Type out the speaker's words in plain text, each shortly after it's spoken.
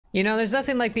You know, there's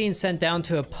nothing like being sent down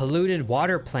to a polluted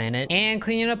water planet and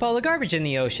cleaning up all the garbage in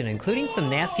the ocean, including some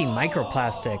nasty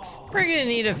microplastics. We're gonna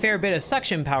need a fair bit of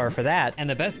suction power for that, and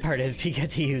the best part is we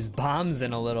get to use bombs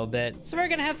in a little bit, so we're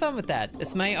gonna have fun with that.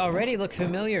 This might already look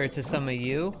familiar to some of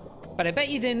you, but I bet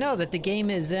you didn't know that the game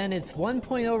is in its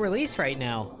 1.0 release right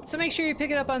now. So make sure you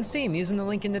pick it up on Steam using the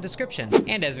link in the description.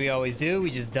 And as we always do, we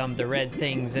just dump the red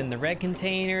things in the red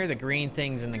container, the green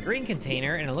things in the green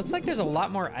container, and it looks like there's a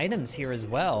lot more items here as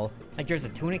well. Like there's a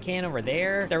tuna can over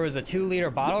there, there was a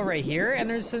 2-liter bottle right here, and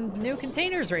there's some new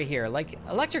containers right here, like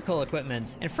electrical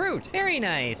equipment and fruit. Very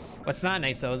nice. What's not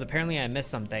nice though is apparently I missed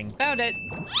something. Found it.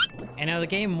 And now the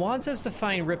game wants us to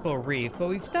find Ripple Reef, but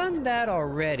we've done that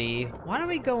already. Why don't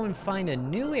we go and find a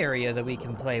new area that we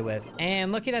can play with?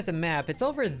 And looking at the map, it's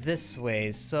over this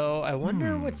way, so I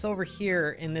wonder what's over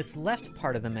here in this left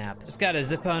part of the map. Just gotta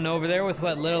zip on over there with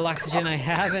what little oxygen I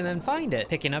have and then find it.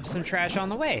 Picking up some trash on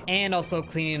the way. And also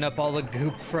cleaning up all the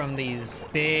goop from these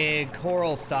big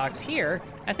coral stalks here.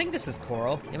 I think this is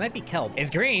coral. It might be kelp.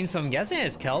 It's green, so I'm guessing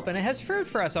it's kelp, and it has fruit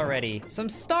for us already. Some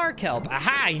star kelp.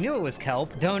 Aha, I knew it was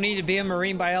kelp. Don't need to be a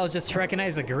marine biologist to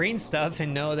recognize the green stuff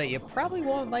and know that you probably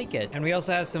won't like it. And we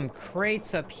also have some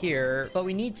crates up here, but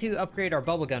we need to upgrade our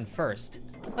bubble gun first.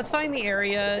 Let's find the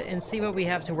area and see what we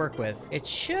have to work with. It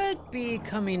should be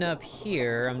coming up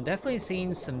here. I'm definitely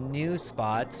seeing some new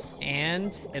spots,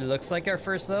 and it looks like our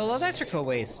first little electrical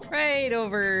waste right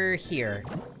over here.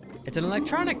 It's an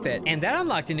electronic bit, and that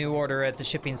unlocked a new order at the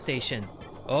shipping station.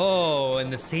 Oh,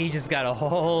 and the sea just got a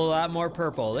whole lot more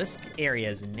purple. This area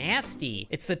is nasty.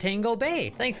 It's the Tango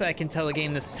Bay. Thankfully, I can tell the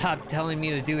game to stop telling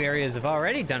me to do areas I've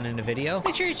already done in a video.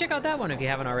 Make sure you check out that one if you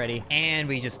haven't already. And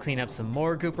we just clean up some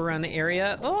more goop around the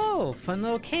area. Oh, fun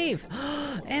little cave.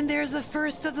 And there's the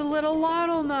first of the little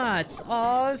Loddlenauts.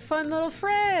 Oh, fun little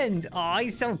friend. Oh,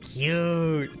 he's so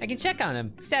cute. I can check on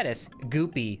him. Status,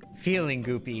 goopy. Feeling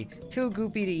goopy. Too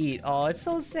goopy to eat. Oh, it's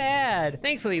so sad.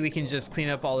 Thankfully, we can just clean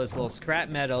up all this little scrap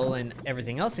metal and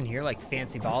everything else in here, like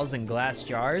fancy balls and glass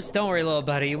jars. Don't worry, little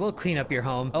buddy, we'll clean up your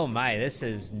home. Oh my, this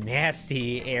is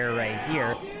nasty air right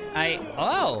here.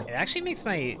 Oh, it actually makes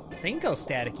my thing go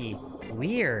staticky.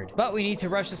 Weird. But we need to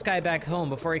rush this guy back home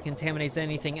before he contaminates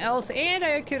anything else, and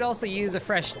I could also use a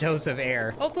fresh dose of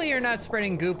air. Hopefully you're not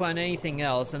spreading goop on anything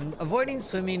else. I'm avoiding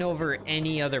swimming over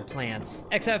any other plants,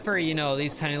 except for, you know,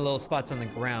 these tiny little spots on the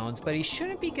ground, but he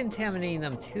shouldn't be contaminating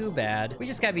them too bad. We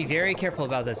just gotta be very careful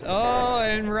about this. Oh,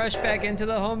 and rush back into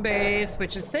the home base,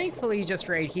 which is thankfully just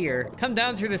right here. Come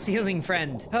down through the ceiling,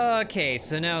 friend. Okay,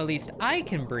 so now at least I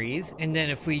can breathe, and then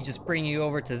if we just bring you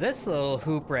over to this little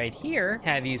hoop right here,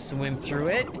 have you swim through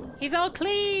it. He's all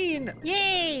clean!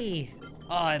 Yay!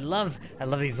 Oh, I love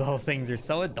these little things. They're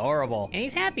so adorable. And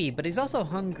he's happy, but he's also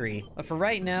hungry. But for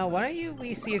right now, why don't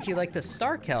we see if you like the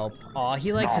star kelp? Oh,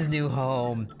 he likes his new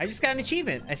home. I just got an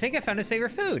achievement. I think I found his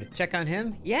favorite food. Check on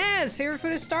him. Yeah, his favorite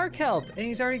food is star kelp, and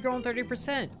he's already grown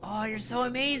 30%. Oh, you're so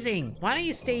amazing. Why don't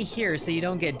you stay here so you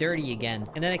don't get dirty again?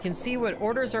 And then I can see what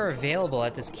orders are available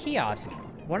at this kiosk.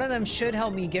 One of them should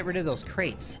help me get rid of those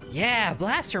crates. Yeah,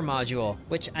 blaster module,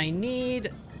 which I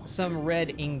need some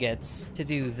red ingots to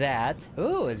do that.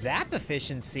 Ooh, a zap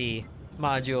efficiency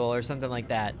module or something like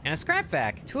that. And a scrap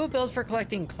vac. Tool built for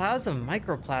collecting clouds of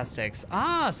microplastics.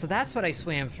 Ah, so that's what I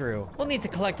swam through. We'll need to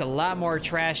collect a lot more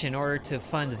trash in order to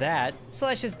fund that. So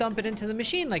let's just dump it into the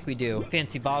machine like we do.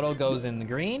 Fancy bottle goes in the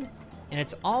green. And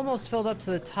it's almost filled up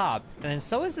to the top. And then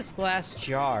so is this glass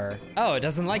jar. Oh, it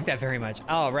doesn't like that very much.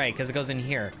 Oh, right, because it goes in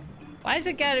here. Why is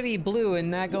it gotta be blue and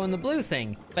not go in the blue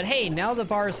thing? But hey, now the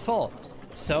bar is full.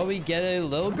 So we get a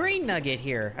little green nugget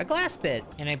here, a glass bit.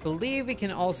 And I believe we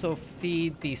can also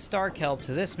feed the star kelp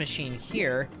to this machine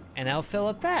here, and I'll fill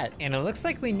up that. And it looks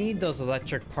like we need those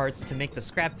electric parts to make the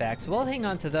scrap vac, so we'll hang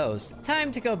on to those.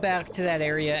 Time to go back to that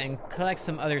area and collect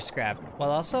some other scrap,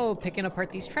 while also picking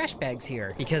apart these trash bags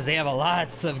here, because they have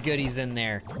lots of goodies in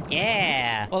there.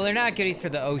 Yeah! Well, they're not goodies for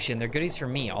the ocean, they're goodies for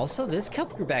me. Also, this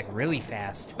kelp grew back really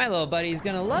fast. My little buddy's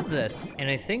gonna love this. And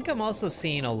I think I'm also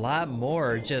seeing a lot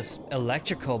more just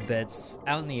electrical bits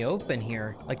out in the open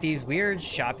here, like these weird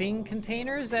shopping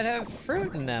containers that have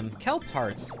fruit in them, kelp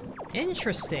parts.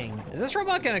 Interesting. Is this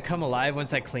robot gonna come alive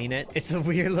once I clean it? It's a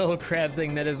weird little crab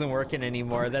thing that isn't working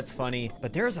anymore. That's funny.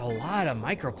 But there's a lot of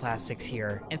microplastics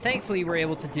here. And thankfully we're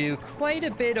able to do quite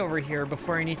a bit over here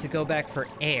before I need to go back for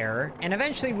air. And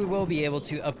eventually we will be able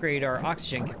to upgrade our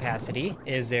oxygen capacity.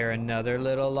 Is there another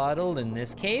little Loddle in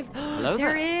this cave? Hello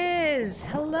there is!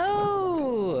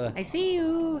 Hello! I see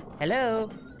you. Hello.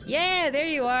 Yeah, there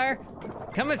you are.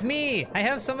 Come with me. I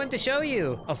have someone to show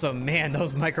you. Also, man,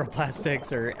 those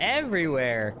microplastics are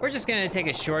everywhere. We're just gonna take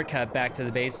a shortcut back to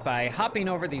the base by hopping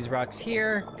over these rocks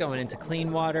here, going into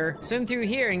clean water, swim through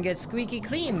here and get squeaky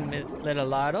clean, little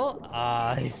Loddle.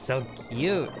 Aw, he's so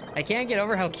cute. I can't get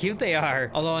over how cute they are.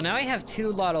 Although now I have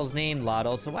two Loddles named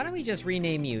Loddle, so why don't we just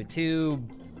rename you to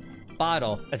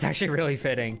Bottle? That's actually really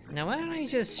fitting. Now why don't I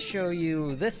just show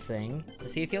you this thing and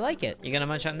see if you like it? You gonna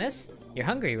munch on this? You're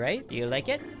hungry, right? Do you like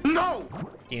it? No!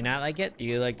 Do you not like it? Do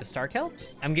you like the star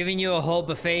kelps? I'm giving you a whole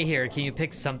buffet here. Can you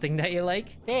pick something that you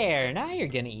like? There, now you're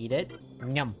gonna eat it.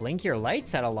 Yum, blink your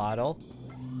lights at a Loddle.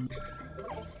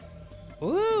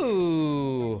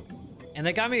 Ooh. And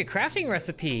they got me a crafting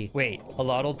recipe. Wait, a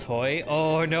Loddle toy?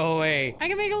 Oh, no way. I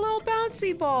can make a little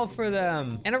bouncy ball for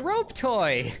them. And a rope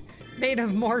toy. Made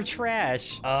of more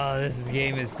trash. Oh, this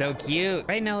game is so cute.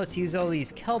 Right now, let's use all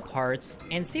these kelp hearts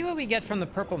and see what we get from the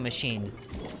purple machine.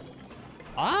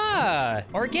 Ah,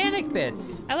 organic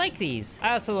bits. I like these.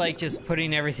 I also like just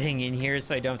putting everything in here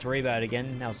so I don't have to worry about it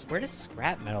again. Now, where does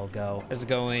scrap metal go? Does it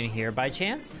go in here by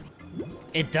chance?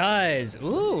 It does.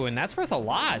 Ooh, and that's worth a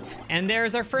lot. And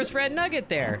there's our first red nugget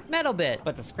there. Metal bit.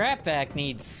 But the scrap vac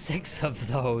needs 6 of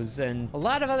those and a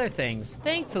lot of other things.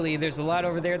 Thankfully, there's a lot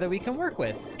over there that we can work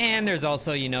with. And there's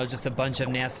also, you know, just a bunch of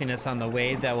nastiness on the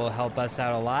way that will help us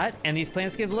out a lot. And these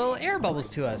plants give little air bubbles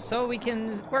to us, so we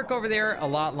can work over there a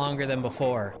lot longer than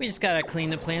before. We just gotta clean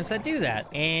the plants that do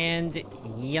that. And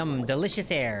yum,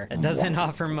 delicious air. It doesn't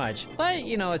offer much, but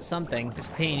you know, it's something.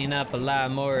 Just cleaning up a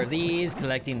lot more of these,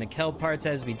 collecting the kelp parts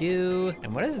as we do.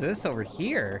 And what is this over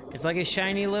here? It's like a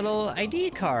shiny little ID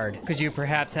card. Could you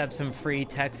perhaps have some free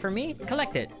tech for me?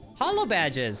 Collect it. Holo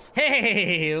badges.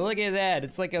 Hey, look at that.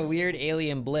 It's like a weird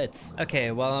alien blitz. Okay,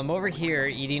 while I'm over here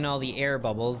eating all the air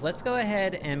bubbles, let's go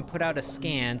ahead and put out a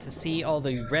scan to see all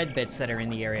the red bits that are in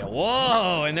the area.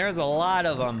 Whoa, and there's a lot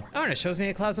of them. Oh, and it shows me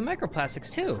the clouds of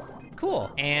microplastics too.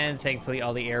 Cool. And thankfully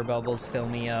all the air bubbles fill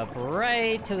me up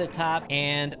right to the top.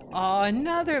 And oh,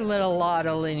 another little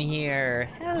Loddle in here.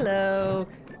 Hello.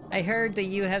 I heard that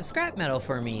you have scrap metal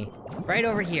for me. Right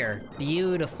over here.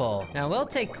 Beautiful. Now, we'll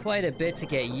take quite a bit to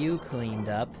get you cleaned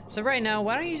up. So right now,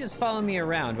 why don't you just follow me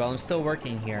around while I'm still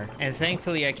working here? And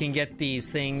thankfully, I can get these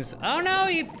things. Oh no,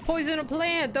 you poisoned a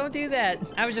plant. Don't do that.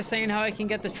 I was just saying how I can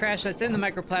get the trash that's in the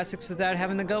microplastics without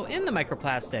having to go in the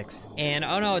microplastics. And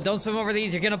oh no, don't swim over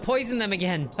these. You're gonna poison them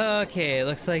again. Okay,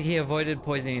 looks like he avoided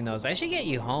poisoning those. I should get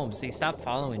you home so you stop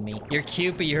following me. You're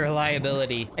cute, but you're a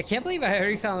liability. I can't believe I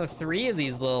already found 3 of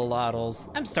these little Loddles.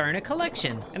 I'm starting a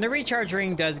collection. And the recharge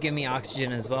ring does give me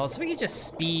oxygen as well, so we can just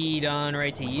speed on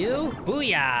right to you.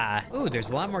 Booyah! Ooh, there's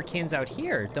a lot more cans out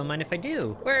here. Don't mind if I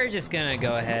do. We're just gonna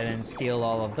go ahead and steal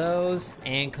all of those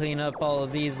and clean up all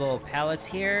of these little pallets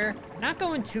here. Not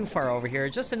going too far over here,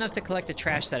 just enough to collect the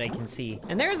trash that I can see.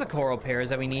 And there's the coral pairs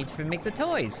that we need to make the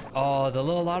toys. Oh, the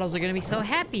little Loddles are gonna be so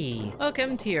happy.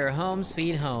 Welcome to your home,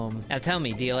 sweet home. Now tell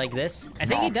me, do you like this? I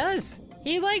think he does.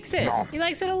 He likes it. He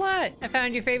likes it a lot. I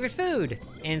found your favorite food.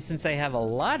 And since I have a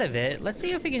lot of it, let's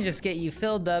see if we can just get you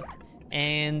filled up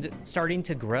and starting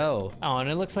to grow. Oh, and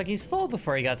it looks like he's full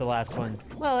before he got the last one.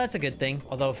 Well, that's a good thing.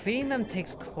 Although feeding them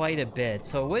takes quite a bit,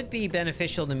 so it would be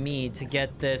beneficial to me to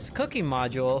get this cooking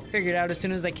module figured out as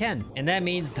soon as I can. And that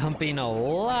means dumping a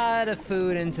lot of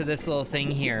food into this little thing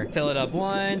here. Fill it up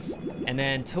once, and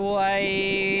then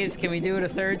twice. Can we do it a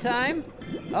 3rd time?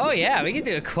 Oh yeah, we can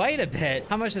do it quite a bit.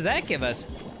 How much does that give us?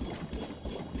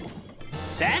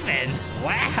 7?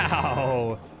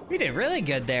 Wow! We did really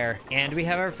good there. And we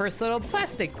have our first little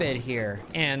plastic bit here.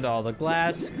 And all the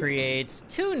glass creates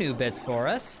 2 new bits for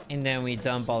us. And then we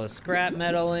dump all the scrap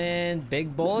metal in.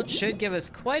 Big bowl should give us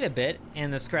quite a bit.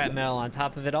 And the scrap metal on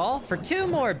top of it all for 2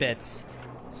 more bits.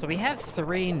 So we have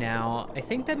 3 now. I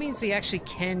think that means we actually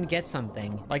can get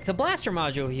something. Like the blaster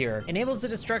module here. Enables the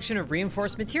destruction of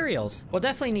reinforced materials. We'll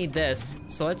definitely need this,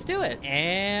 so let's do it.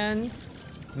 And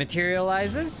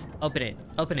materializes. Open it.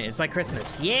 Open it. It's like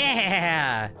Christmas.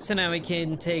 Yeah! So now we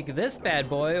can take this bad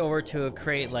boy over to a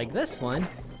crate like this one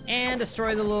and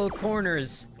destroy the little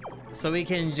corners. So we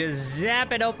can just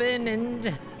zap it open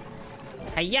and...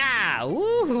 Hi-ya!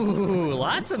 Ooh,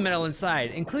 lots of metal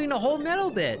inside, including a whole metal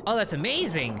bit. Oh, that's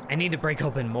amazing. I need to break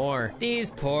open more. These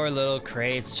poor little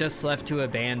crates just left to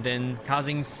abandon,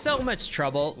 causing so much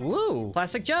trouble. Ooh,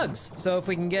 plastic jugs. So if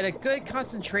we can get a good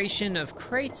concentration of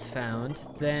crates found,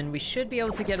 then we should be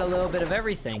able to get a little bit of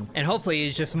everything. And hopefully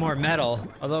it's just more metal.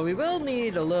 Although we will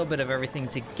need a little bit of everything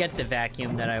to get the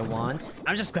vacuum that I want.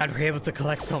 I'm just glad we're able to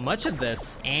collect so much of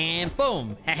this. And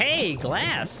boom, hey,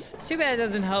 glass. It's too bad it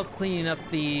doesn't help cleaning up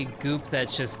the goop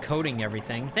that's just coating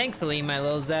everything. Thankfully, my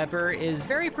little zapper is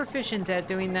very proficient at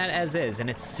doing that as is, and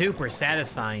it's super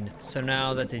satisfying. So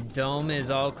now that the dome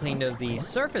is all cleaned of the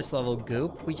surface level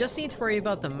goop, we just need to worry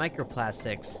about the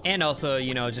microplastics. And also,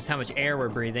 you know, just how much air we're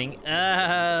breathing.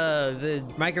 The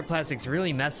microplastics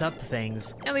really mess up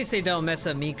things. At least they don't mess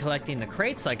up me collecting the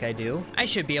crates like I do. I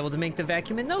should be able to make the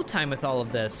vacuum in no time with all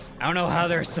of this. I don't know how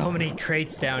there's so many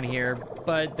crates down here,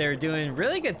 but they're doing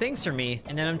really good things for me.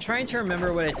 And then I'm trying to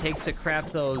remember what it takes to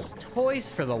craft those toys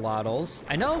for the Loddles.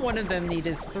 I know one of them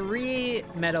needed 3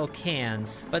 metal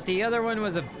cans, but the other one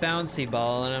was a bouncy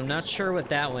ball, and I'm not sure what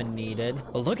that one needed.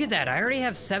 But look at that, I already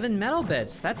have 7 metal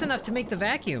bits. That's enough to make the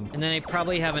vacuum. And then I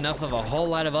probably have enough of a whole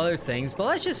lot of other things, but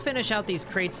let's just finish out these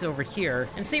crates over here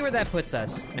and see where that puts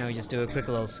us. Now we just do a quick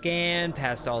little scan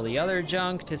past all the other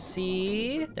junk to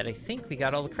see that I think we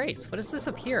got all the crates. What is this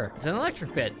up here? It's an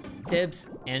electric bit. Dibs.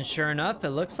 And sure enough, it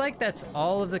looks like that's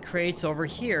all of the crates over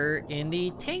here in the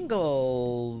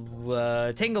Tangle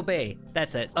Bay.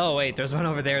 That's it. Oh wait, there's one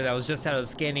over there that was just out of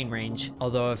scanning range.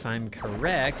 Although if I'm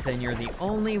correct, then you're the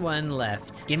only one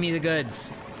left. Give me the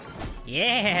goods.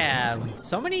 Yeah,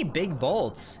 so many big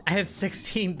bolts. I have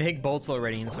 16 big bolts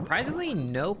already, and surprisingly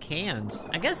no cans.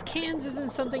 I guess cans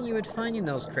isn't something you would find in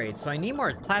those crates, so I need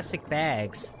more plastic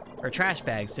bags. Or trash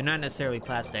bags, they're not necessarily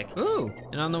plastic. Ooh,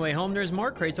 and on the way home, there's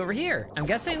more crates over here. I'm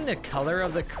guessing the color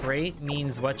of the crate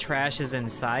means what trash is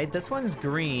inside. This one's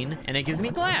green, and it gives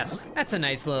me glass. That's a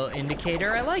nice little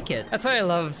indicator, I like it. That's what I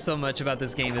love so much about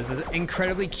this game, is this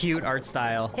incredibly cute art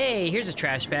style. Hey, here's a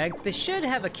trash bag. This should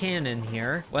have a can in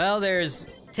here. Well, there's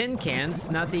tin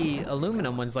cans, not the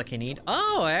aluminum ones like I need.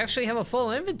 Oh, I actually have a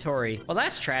full inventory. Well,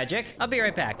 that's tragic. I'll be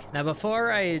right back. Now,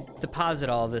 before I deposit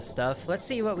all this stuff, let's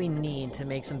see what we need to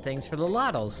make some things for the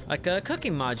Loddles, like a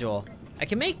cooking module. I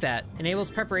can make that. Enables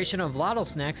preparation of Loddle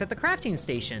snacks at the crafting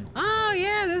station. Oh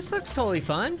yeah, this looks totally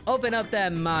fun. Open up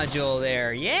that module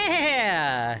there.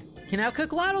 Yeah! Can now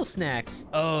cook Loddle snacks.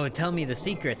 Oh, tell me the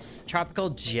secrets. Tropical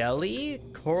jelly,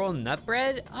 coral nut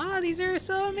bread. Ah, these are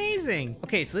so amazing.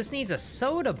 Okay, so this needs a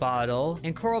soda bottle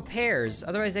and coral pears.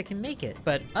 Otherwise I can make it.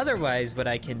 But otherwise what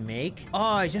I can make, oh,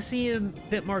 I just need a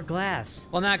bit more glass.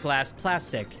 Well, not glass,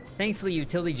 plastic. Thankfully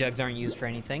utility jugs aren't used for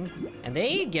anything. And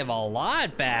they give a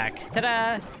lot back.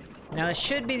 Ta-da! Now this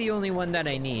should be the only one that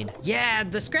I need. Yeah,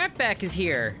 the scrap back is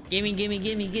here. Gimme, gimme,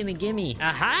 gimme, gimme, gimme.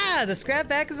 Aha, the scrap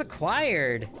back is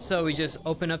acquired. So we just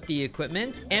open up the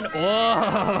equipment and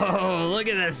oh, look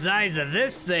at the size of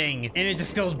this thing. And it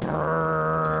just goes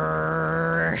brrrr.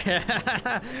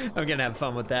 I'm gonna have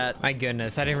fun with that. My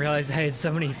goodness, I didn't realize I had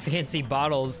so many fancy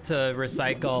bottles to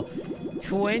recycle.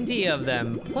 20 of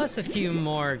them, plus a few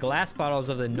more glass bottles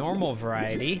of the normal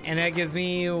variety. And that gives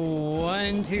me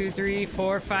 1, 2, 3,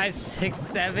 4, 5, 6,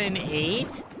 7, 8.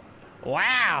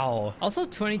 Wow. Also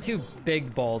 22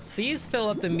 big bolts. These fill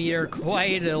up the meter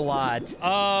quite a lot.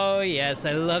 Oh yes,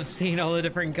 I love seeing all the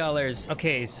different colors.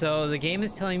 Okay, so the game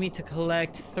is telling me to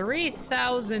collect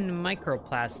 3,000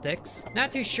 microplastics.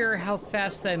 Not too sure how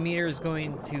fast that meter is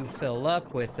going to fill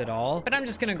up with it all, but I'm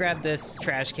just gonna grab this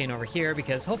trash can over here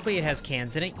because hopefully it has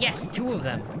cans in it. Yes, 2 of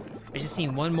them. I just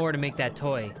need 1 more to make that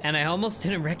toy. And I almost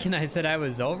didn't recognize that I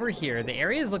was over here. The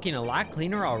area is looking a lot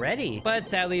cleaner already. But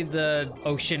sadly, the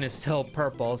ocean is still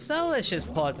purple. So let's just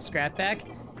pull out the scrap back.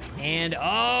 And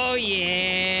oh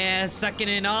yeah, sucking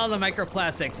in all the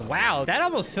microplastics. Wow, that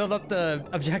almost filled up the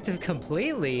objective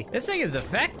completely. This thing is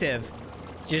effective.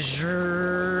 Just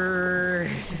oh,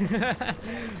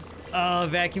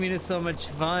 vacuuming is so much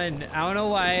fun. I don't know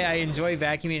why I enjoy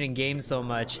vacuuming in games so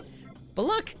much. But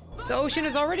look, the ocean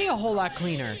is already a whole lot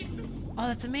cleaner. Oh,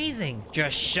 that's amazing.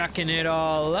 Just shucking it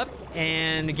all up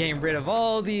and getting rid of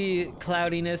all the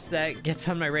cloudiness that gets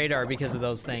on my radar because of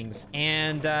those things.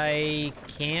 And I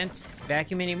can't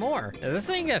vacuum anymore. Does this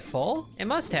thing get full? It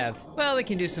must have. Well, we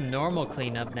can do some normal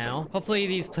cleanup now. Hopefully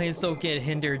these plants don't get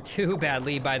hindered too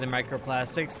badly by the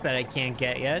microplastics that I can't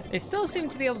get yet. They still seem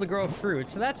to be able to grow fruit,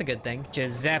 so that's a good thing.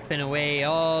 Just zapping away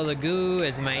all the goo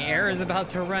as my air is about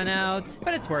to run out.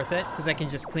 But it's worth it, because I can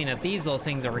just clean up these little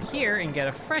things over here and get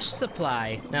a fresh supply.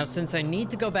 Now, since I need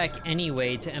to go back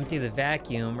anyway to empty the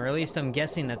vacuum, or at least I'm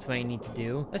guessing that's what I need to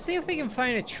do, let's see if we can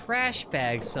find a trash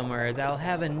bag somewhere that'll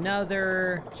have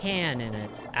another can in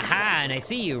it. Aha, and I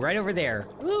see you right over there.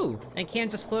 Ooh, a can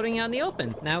just floating out in the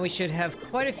open. Now we should have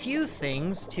quite a few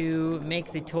things to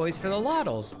make the toys for the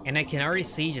Loddles. And I can already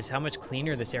see just how much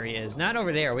cleaner this area is. Not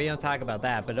over there, we don't talk about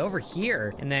that, but over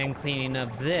here. And then cleaning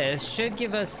up this should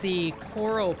give us the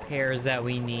coral pears that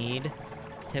we need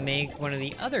to make one of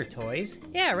the other toys.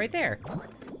 Yeah, right there.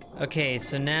 Okay,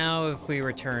 so now if we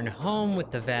return home with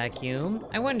the vacuum,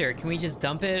 I wonder, can we just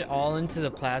dump it all into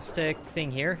the plastic thing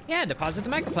here? Yeah, deposit the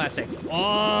microplastics.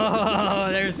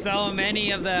 Oh, there's so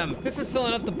many of them. This is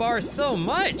filling up the bar so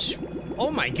much. Oh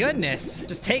my goodness.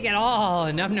 Just take it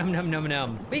all. Num num num num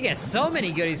num. We get so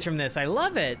many goodies from this. I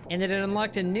love it. And it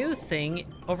unlocked a new thing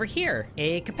over here.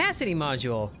 A capacity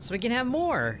module. So we can have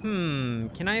more.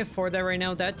 Can I afford that right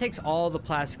now? That takes all the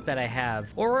plastic that I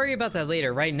have. Or worry about that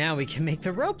later. Right now we can make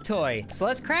the rope toy. So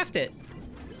let's craft it.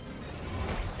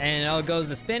 And it all goes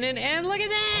to spinning. And look at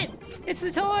that. It's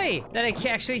the toy that I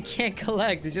actually can't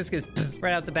collect. It just goes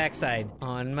right out the backside.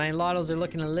 Oh, and my Loddles are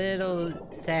looking a little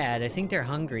sad. I think they're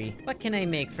hungry. What can I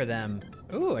make for them?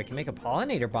 Ooh, I can make a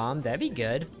pollinator bomb. That'd be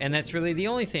good. And that's really the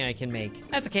only thing I can make.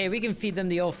 That's okay. We can feed them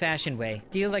the old-fashioned way.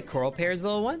 Do you like coral pears,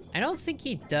 little one? I don't think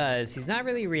he does. He's not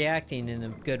really reacting in a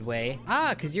good way.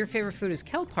 Ah, because your favorite food is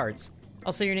kelp hearts.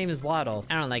 Also, your name is Loddle.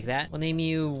 I don't like that. We'll name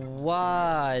you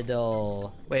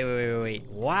Waddle. Wait.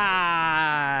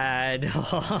 Waddle.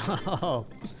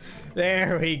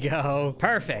 There we go.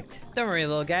 Perfect. Don't worry,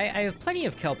 little guy. I have plenty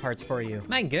of kelp hearts for you.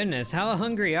 My goodness, how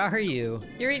hungry are you?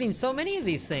 You're eating so many of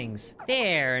these things.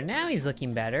 There, now he's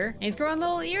looking better. And he's growing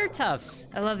little ear tufts.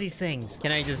 I love these things.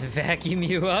 Can I just vacuum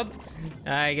you up?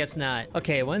 I guess not.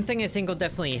 Okay, one thing I think will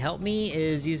definitely help me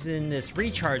is using this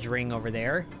recharge ring over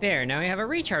there. There, now we have a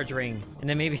recharge ring. And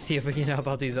then maybe see if we can help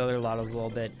out these other Loddles a little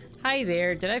bit. Hi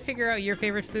there, did I figure out your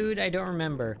favorite food? I don't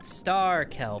remember. Star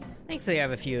kelp. Thankfully I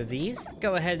have a few of these.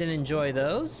 Go ahead and enjoy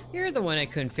those. You're the one I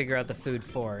couldn't figure out the food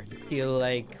for. Do you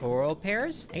like coral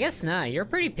pears? I guess not, you're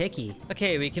pretty picky.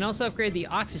 Okay, we can also upgrade the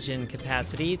oxygen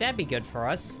capacity. That'd be good for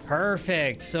us.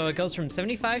 Perfect, so it goes from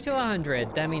 75 to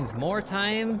 100. That means more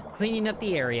time cleaning up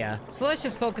the area. So let's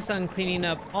just focus on cleaning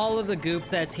up all of the goop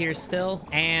that's here still.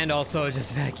 And also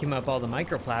just vacuum up all the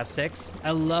microplastics.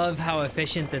 I love how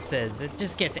efficient this is. It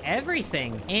just gets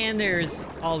everything. And there's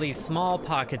all these small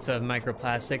pockets of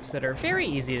microplastics that are very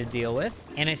easy to deal with.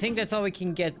 And I think that's all we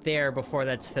can get there before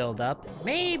that's filled up.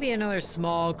 Maybe another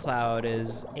small cloud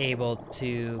is able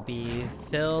to be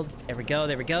filled. There we go,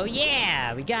 there we go.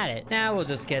 Yeah, we got it. Now we'll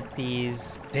just get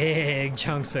these big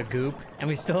chunks of goop. And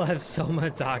we still have so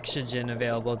much oxygen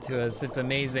available to us. It's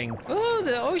amazing. Oh,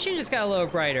 the ocean just got a little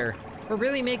brighter. We're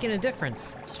really making a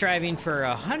difference, striving for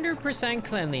 100%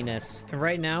 cleanliness. And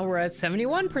right now we're at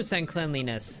 71%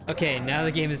 cleanliness. Okay, now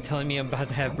the game is telling me I'm about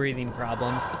to have breathing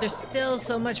problems, but there's still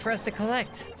so much for us to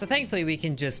collect. So thankfully we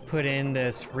can just put in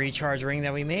this recharge ring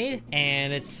that we made,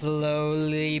 and it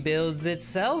slowly builds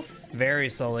itself. Very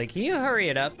slowly. Can you hurry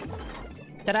it up?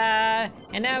 Ta-da!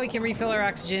 And now we can refill our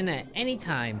oxygen at any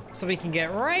time, so we can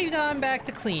get right on back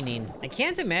to cleaning. I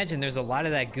can't imagine there's a lot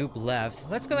of that goop left.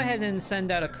 Let's go ahead and send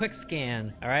out a quick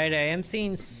scan. All right, I am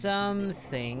seeing some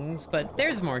things, but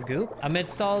there's more goop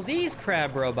amidst all these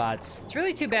crab robots. It's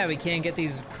really too bad we can't get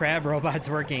these crab robots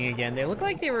working again. They look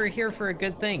like they were here for a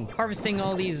good thing, harvesting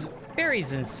all these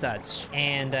berries and such.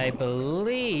 And I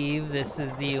believe this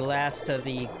is the last of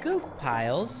the goop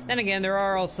piles. Then again, there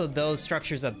are also those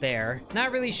structures up there.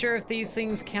 Not really sure if these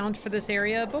things count for this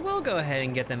area, but we'll go ahead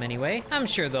and get them anyway. I'm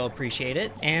sure they'll appreciate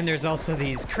it. And there's also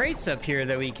these crates up here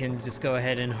that we can just go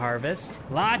ahead and harvest.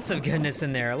 Lots of goodness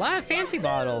in there, a lot of fancy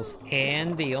bottles.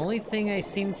 And the only thing I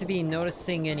seem to be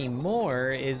noticing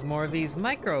anymore is more of these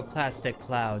microplastic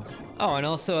clouds. Oh, and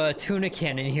also a tuna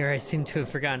can in here I seem to have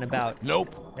forgotten about.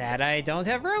 Nope. That I don't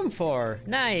have room for.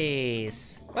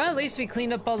 Nice. Well, at least we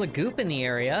cleaned up all the goop in the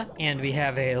area, and we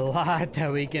have a lot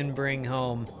that we can bring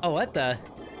home. Oh, what the?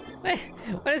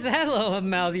 What is that little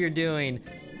mouth you're doing?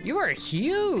 You are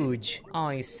huge. Oh,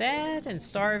 he's sad and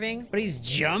starving, but he's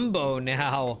jumbo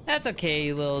now. That's okay,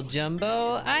 you little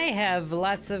jumbo. I have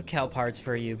lots of kelp hearts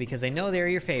for you because I know they're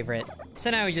your favorite.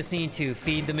 So now we just need to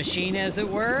feed the machine, as it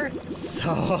were.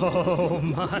 So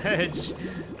much.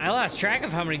 I lost track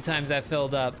of how many times that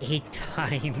filled up. 8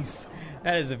 times.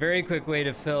 That is a very quick way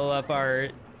to fill up our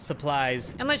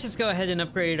supplies. And let's just go ahead and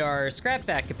upgrade our scrap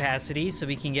vac capacity so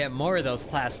we can get more of those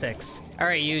plastics. All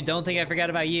right, you, don't think I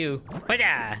forgot about you. But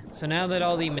yeah, so now that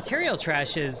all the material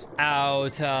trash is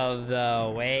out of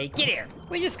the way, get here.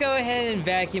 We just go ahead and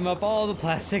vacuum up all the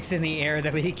plastics in the air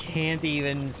that we can't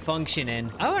even function in.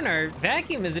 Oh, and our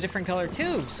vacuum is a different color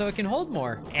too, so it can hold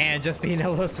more. And just being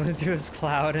able to swim through this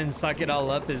cloud and suck it all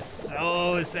up is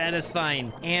so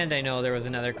satisfying. And I know there was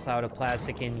another cloud of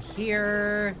plastic in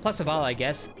here. Plus a ball, I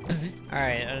guess. All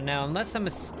right, now unless I'm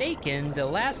mistaken, the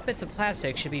last bits of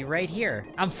plastic should be right here.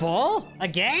 I'm full?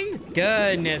 Again?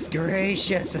 Goodness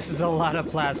gracious, this is a lot of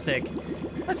plastic.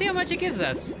 Let's see how much it gives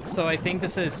us. So I think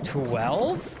this is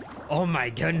 12? Oh my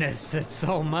goodness, that's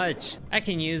so much. I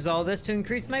can use all this to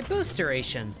increase my boost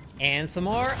duration. And some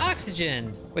more oxygen,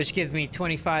 which gives me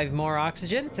 25 more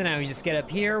oxygen. So now we just get up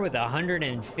here with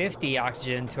 150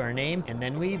 oxygen to our name, and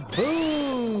then we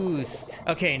boost.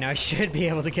 Okay, now I should be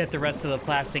able to get the rest of the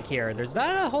plastic here. There's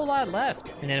not a whole lot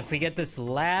left. And then if we get this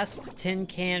last tin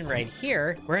can right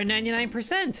here, we're at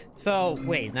 99%. So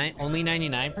wait, only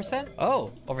 99%?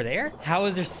 Oh, over there? How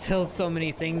is there still so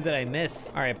many things that I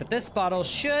miss? All right, but this bottle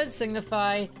should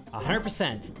signify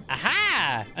 100%.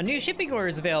 Aha! A new shipping order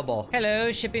is available.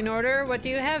 Hello, shipping order. What do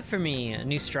you have for me? A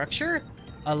new structure?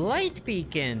 A light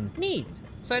beacon. Neat.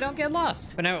 So I don't get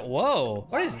lost. But now, whoa,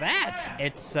 what is that?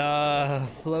 It's a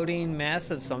floating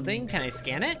mass of something. Can I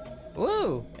scan it?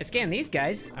 Woo, I scanned these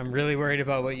guys. I'm really worried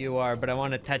about what you are, but I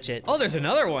want to touch it. Oh, there's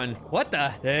another one. What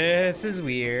the? This is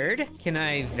weird. Can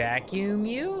I vacuum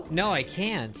you? No, I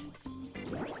can't.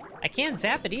 I can't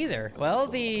zap it either. Well,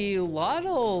 the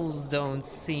Loddles don't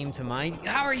seem to mind.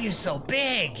 How are you so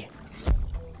big?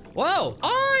 Whoa!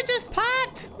 Oh, it just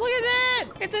popped! Look at that!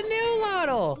 It's a new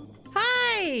Loddle!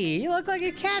 Hi! You look like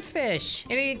a catfish!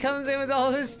 And he comes in with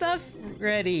all this stuff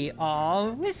ready. Aw,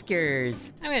 whiskers.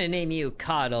 I'm gonna name you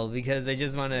Coddle because I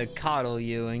just want to coddle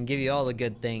you and give you all the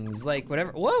good things. Like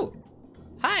whatever. Whoa!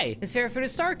 Hi, this fair food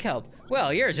is star kelp.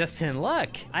 Well, you're just in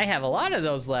luck. I have a lot of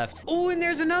those left. Oh, and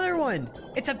there's another one.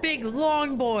 It's a big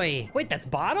long boy. Wait, that's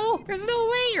Bottle? There's no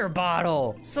way you're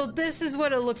Bottle. So this is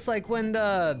what it looks like when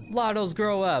the Loddles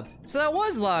grow up. So that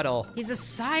was Loddle. He's a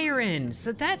siren,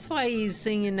 so that's why he's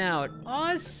singing out.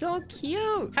 Oh, so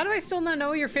cute. How do I still not know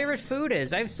what your favorite food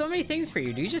is? I have so many things for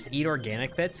you. Do you just eat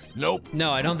organic bits? Nope.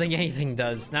 No, I don't think anything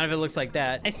does. None of it looks like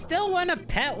that. I still want to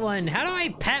pet one. How do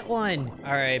I pet one?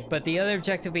 All right, but the other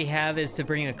objective we have is to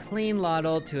bring a clean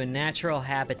Loddle to a natural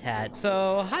habitat.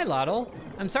 So, hi Loddle.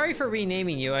 I'm sorry for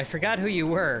renaming you. I forgot who you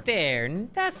were. There,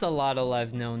 that's the Loddle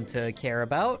I've known to care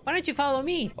about. Why don't you follow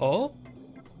me? Oh?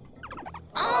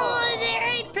 Oh, there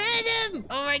I pet him!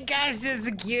 Oh my gosh, this is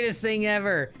the cutest thing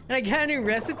ever. And I got a new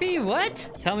recipe?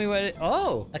 What? Tell me what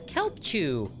oh, a kelp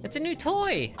chew. It's a new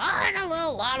toy. Oh, and a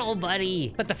little Loddle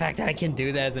buddy. But the fact that I can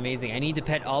do that is amazing. I need to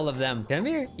pet all of them. Come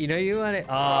here. You know you want it.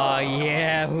 Oh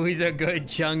yeah, who's a good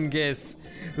chungus?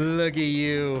 Look at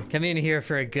you. Come in here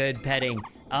for a good petting.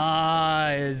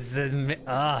 I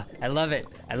love it.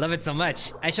 I love it so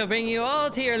much. I shall bring you all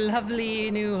to your lovely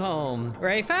new home,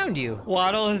 where I found you.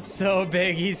 Waddle is so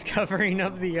big, he's covering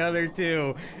up the other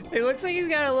two. It looks like he's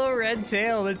got a little red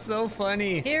tail. It's so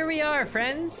funny. Here we are,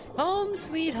 friends. Home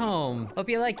sweet home. Hope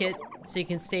you like it. So you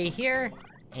can stay here,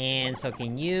 and so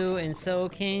can you, and so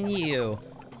can you.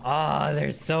 Oh,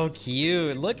 they're so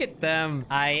cute. Look at them.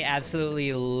 I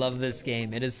absolutely love this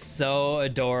game. It is so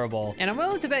adorable. And I'm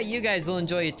willing to bet you guys will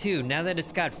enjoy it too, now that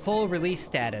it's got full release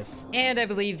status. And I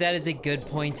believe that is a good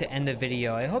point to end the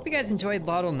video. I hope you guys enjoyed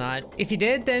Loddlenaut. If you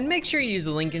did, then make sure you use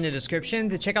the link in the description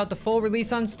to check out the full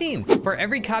release on Steam. For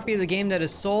every copy of the game that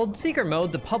is sold, Secret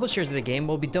Mode, the publishers of the game,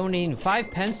 will be donating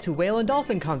 5 pence to Whale and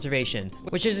Dolphin Conservation,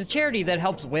 which is a charity that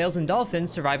helps whales and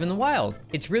dolphins survive in the wild.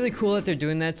 It's really cool that they're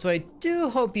doing that, so I do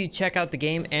hope you check out the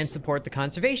game and support the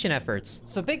conservation efforts.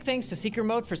 So big thanks to Secret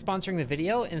Mode for sponsoring the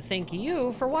video, and thank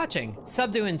you for watching.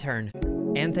 Sub to Intern.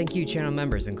 And thank you channel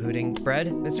members including Bread,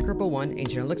 Mr. Cripple 1,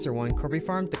 Ancient Elixir 1, Corby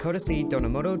Farm, Dakota C,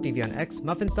 Donamoto, Devion X,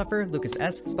 Muffin Stuffer, Lucas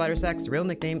S, Splattersax, Real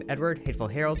Nickname, Edward, Hateful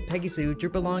Harold, Peggy Sue,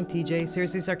 Drupalong, TJ,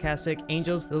 Seriously Sarcastic,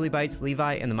 Angels, Lily Bites,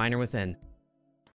 Levi, and The Miner Within.